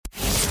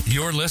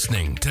You're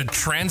listening to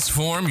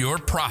Transform Your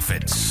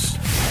Profits,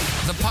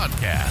 the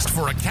podcast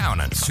for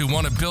accountants who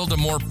want to build a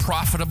more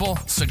profitable,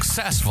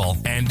 successful,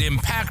 and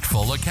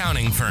impactful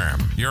accounting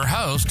firm. Your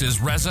host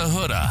is Reza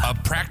Huda, a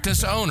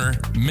practice owner,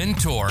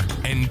 mentor,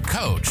 and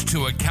coach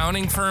to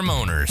accounting firm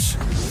owners.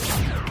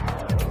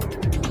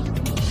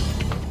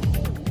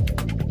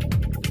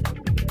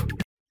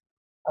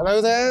 Hello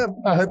there.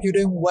 I hope you're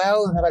doing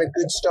well and have had a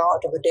good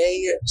start of the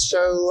day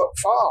so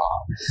far.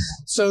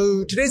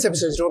 So today's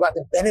episode is all about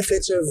the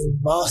benefits of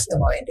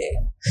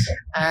masterminding.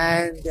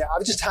 And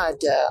I've just had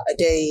a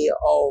day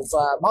of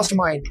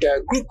mastermind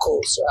group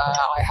calls.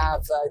 I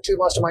have two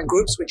mastermind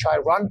groups which I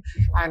run,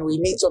 and we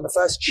meet on the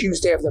first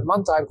Tuesday of the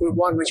month. I have group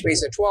 1, which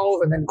meets at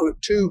 12, and then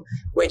group 2,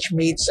 which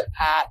meets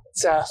at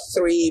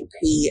 3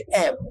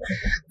 p.m.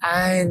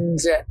 And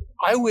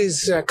I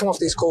always come off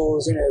these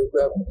calls,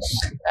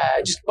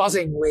 just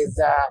buzzing with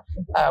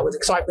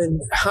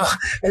excitement,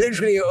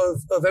 literally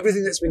of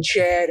everything that's been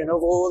shared, and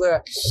of all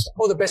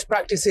the best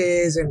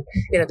practices, and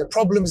the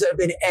problems that have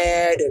been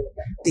aired, and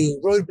the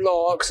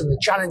roadblocks and the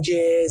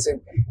challenges,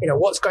 and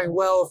what's going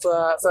well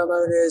for firm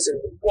owners,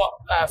 and what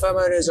firm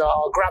owners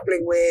are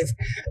grappling with,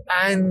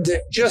 and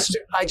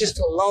I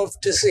just love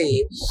to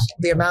see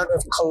the amount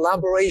of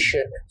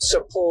collaboration,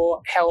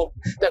 support, help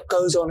that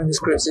goes on in these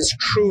groups. It's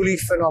truly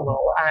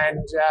phenomenal.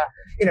 And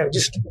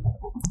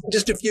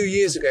just a few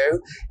years ago,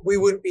 we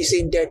wouldn't be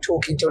seen dead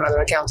talking to another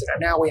accountant.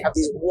 And now we have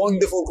these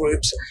wonderful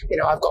groups.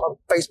 I've got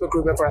a Facebook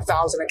group of over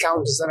 1,000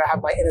 accountants, and I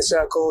have my inner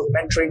circle, the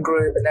mentoring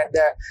group, and then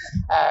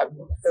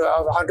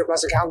over 100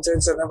 plus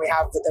accountants. And then we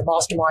have the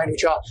mastermind,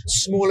 which are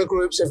smaller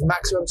groups of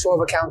maximum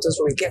 12 accountants,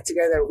 where we get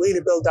together and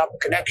really build up a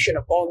connection,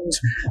 a bond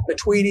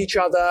between each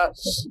other,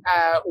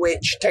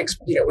 which takes,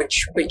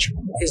 which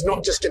is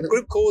not just in the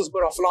group calls,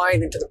 but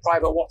offline into the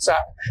private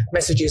WhatsApp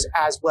messages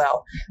as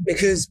well.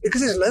 Because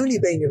it's lonely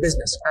being a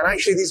business. And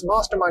actually, these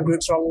mastermind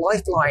groups are a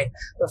lifeline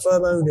for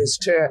firm owners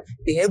to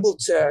be able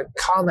to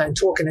come and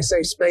talk in a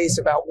safe space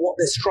about what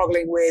they're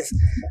struggling with.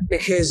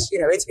 Because,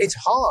 it's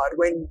hard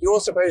when you're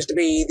supposed to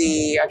be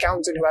the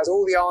accountant who has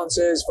all the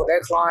answers for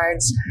their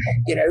clients.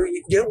 You don't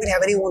really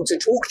have anyone to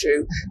talk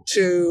to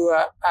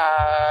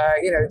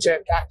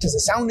act as a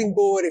sounding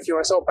board. If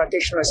you're a sole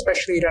practitioner,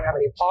 especially, you don't have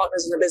any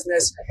partners in the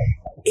business.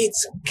 It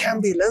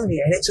can be lonely,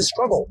 and it's a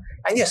struggle.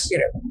 And yes,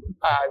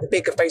 the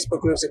bigger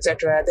Facebook groups,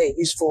 etc., they're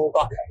useful,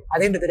 but at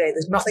the end of the day,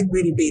 there's nothing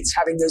really beats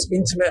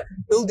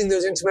building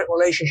those intimate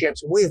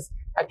relationships with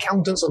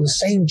accountants on the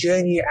same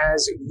journey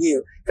as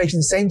you, facing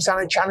the same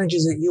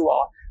challenges that you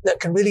are, that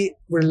can really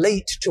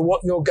relate to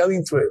what you're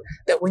going through.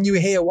 That when you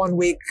hear one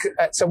week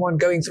someone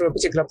going through a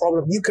particular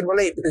problem, you can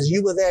relate because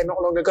you were there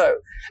not long ago.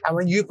 And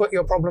when you put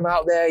your problem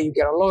out there, you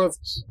get a lot of,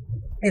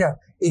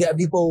 you get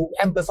people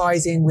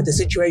empathizing with the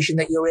situation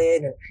that you're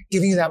in and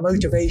giving you that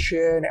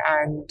motivation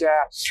and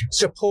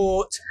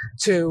support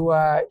to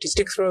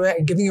stick through it,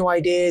 and giving you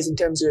ideas in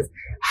terms of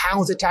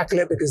how to tackle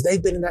it because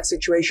they've been in that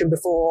situation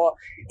before.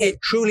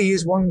 It truly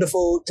is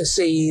wonderful to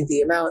see the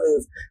amount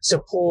of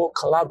support,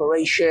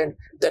 collaboration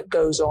that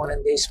goes on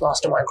in these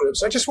mastermind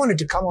groups. So I just wanted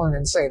to come on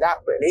and say that,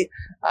 really.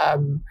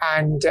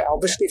 And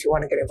obviously, if you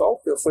want to get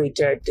involved, feel free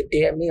to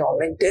DM me on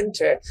LinkedIn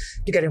to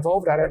get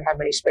involved. I don't have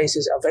many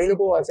spaces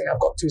available. I think I've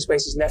got 2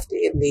 spaces left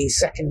in the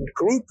second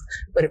group.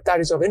 But if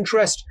that is of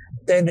interest,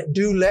 then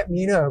do let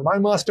me know. My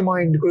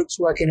mastermind groups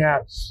work in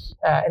a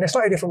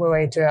slightly different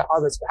way to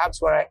others,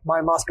 perhaps, where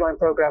my mastermind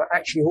program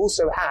actually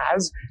also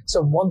has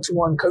some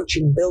one-to-one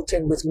coaching built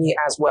in with me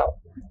as well.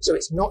 So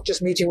it's not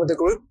just meeting with the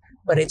group,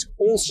 but it's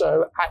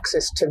also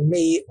access to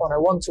me on a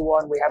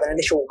one-to-one. We have an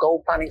initial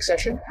goal planning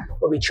session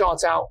where we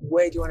chart out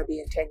where do you want to be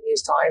in 10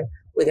 years' time.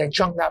 We then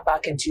chunk that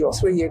back into your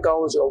 3-year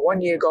goals, your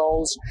 1-year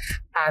goals,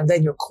 and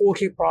then your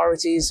quarterly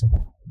priorities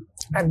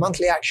and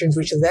monthly actions,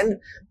 which will then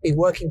be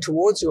working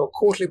towards your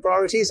quarterly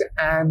priorities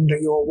and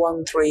your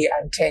 1, 3,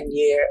 and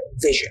 10-year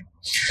vision.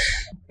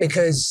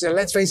 Because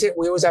let's face it,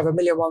 we always have a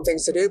million and one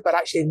things to do, but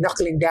actually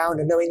knuckling down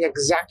and knowing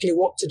exactly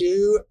what to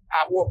do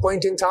at what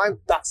point in time,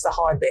 that's the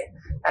hard bit.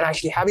 And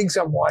actually having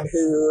someone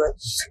who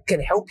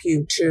can help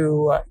you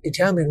to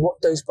determine what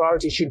those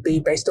priorities should be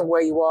based on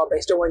where you are,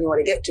 based on where you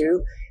want to get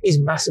to, is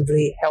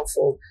massively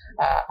helpful.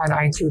 And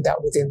I include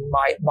that within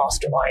my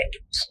mastermind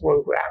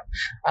program.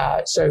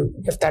 So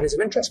if that is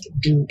of interest,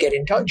 do get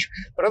in touch.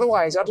 But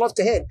otherwise, I'd love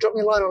to hear. Drop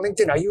me a line on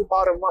LinkedIn. Are you a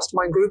part of a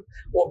mastermind group?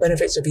 What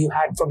benefits have you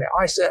had from it?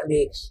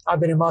 I've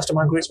been in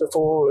mastermind groups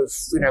before of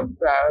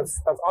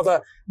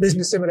other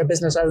similar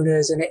business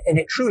owners, and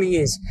it truly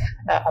is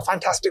a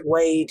fantastic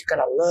way to kind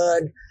of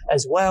learn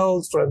as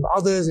well from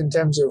others in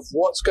terms of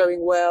what's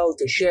going well,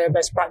 to share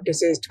best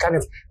practices, to kind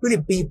of really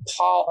be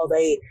part of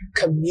a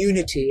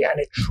community and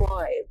a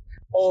tribe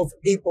of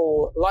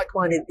people,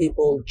 like-minded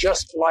people,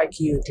 just like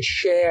you, to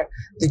share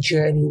the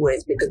journey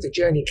with, because the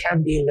journey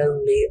can be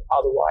lonely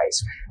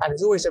otherwise. And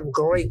there's always some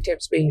great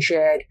tips being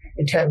shared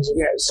in terms of,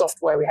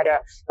 software. We had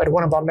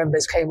one of our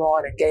members came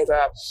on and gave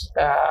a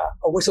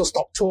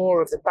whistle-stop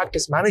tour of the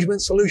practice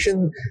management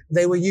solution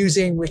they were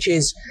using, which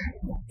is,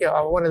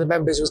 one of the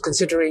members was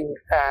considering,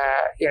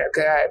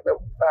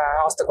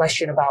 asked the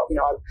question about,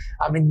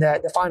 I'm in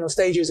the final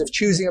stages of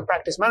choosing a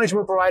practice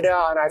management provider,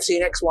 and I've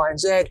seen X, Y, and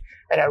Z,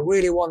 and I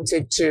really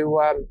wanted to,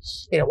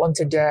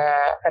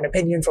 an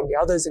opinion from the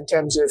others in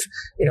terms of,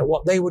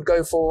 what they would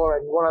go for.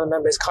 And one of the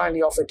members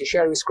kindly offered to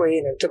share his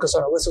screen and took us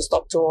on a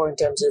whistle-stop tour in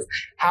terms of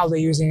how they're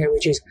using it,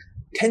 which is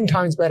 10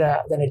 times better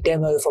than a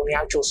demo from the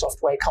actual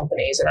software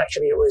companies. And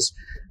actually it was,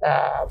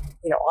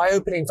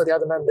 eye-opening for the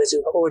other members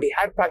who already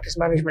had practice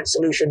management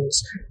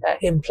solutions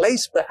in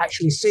place, but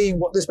actually seeing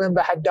what this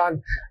member had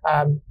done,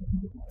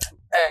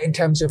 in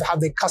terms of how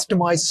they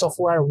customize the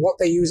software and what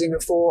they're using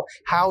it for,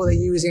 how they're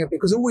using it,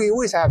 because we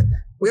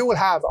all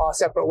have our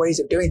separate ways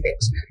of doing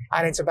things.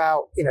 And it's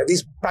about,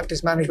 these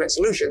practice management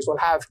solutions will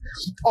have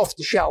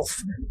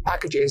off-the-shelf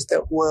packages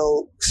that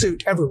will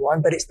suit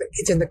everyone, but it's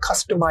in the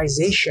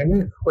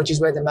customization, which is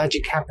where the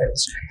magic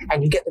happens.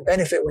 And you get the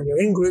benefit when you're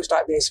in groups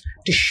like this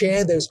to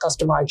share those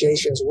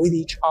customizations with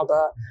each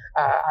other.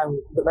 And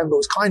the member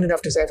was kind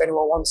enough to say if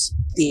anyone wants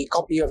the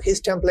copy of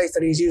his templates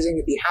that he's using,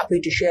 he'd be happy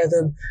to share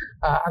them.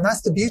 And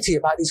that's the beauty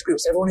about these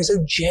groups. Everyone is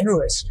so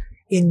generous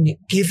in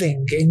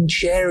giving, in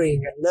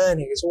sharing and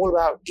learning. It's all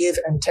about give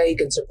and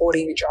take and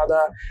supporting each other.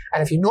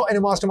 And if you're not in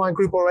a mastermind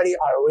group already,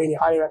 I really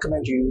highly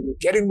recommend you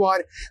get in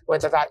one,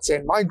 whether that's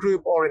in my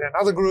group or in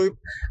another group.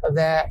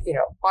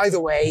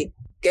 Either way,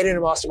 get in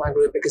a mastermind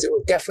group, because it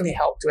will definitely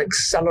help to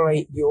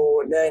accelerate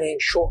your learning,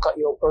 shortcut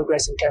your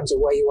progress in terms of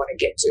where you want to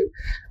get to.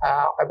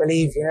 I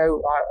believe,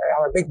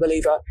 I'm a big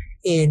believer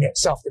in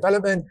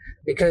self-development,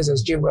 because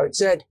as Jim Rohn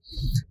said,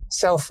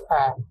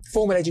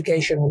 formal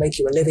education will make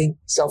you a living,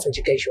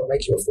 self-education will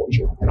make you a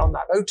fortune. And on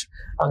that note,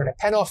 I'm going to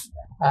pen off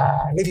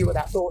and leave you with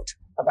that thought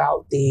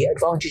about the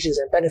advantages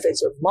and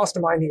benefits of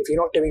masterminding if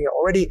you're not doing it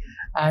already,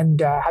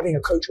 and having a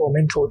coach or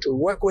mentor to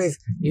work with.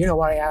 You know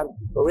where I am.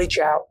 We'll reach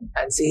out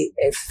and see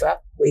if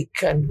we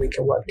can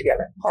work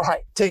together. All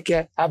right, take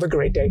care, have a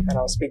great day, and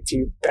I'll speak to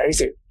you very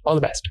soon. All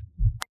the best.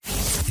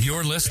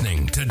 You're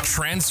listening to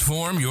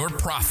Transform Your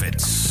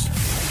Profits,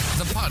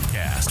 the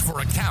podcast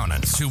for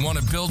accountants who want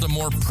to build a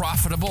more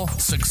profitable,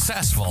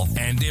 successful,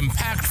 and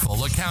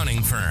impactful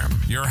accounting firm.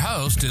 Your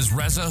host is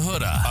Reza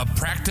Huda, a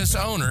practice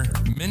owner,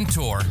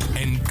 mentor,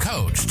 and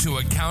coach to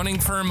accounting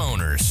firm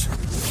owners.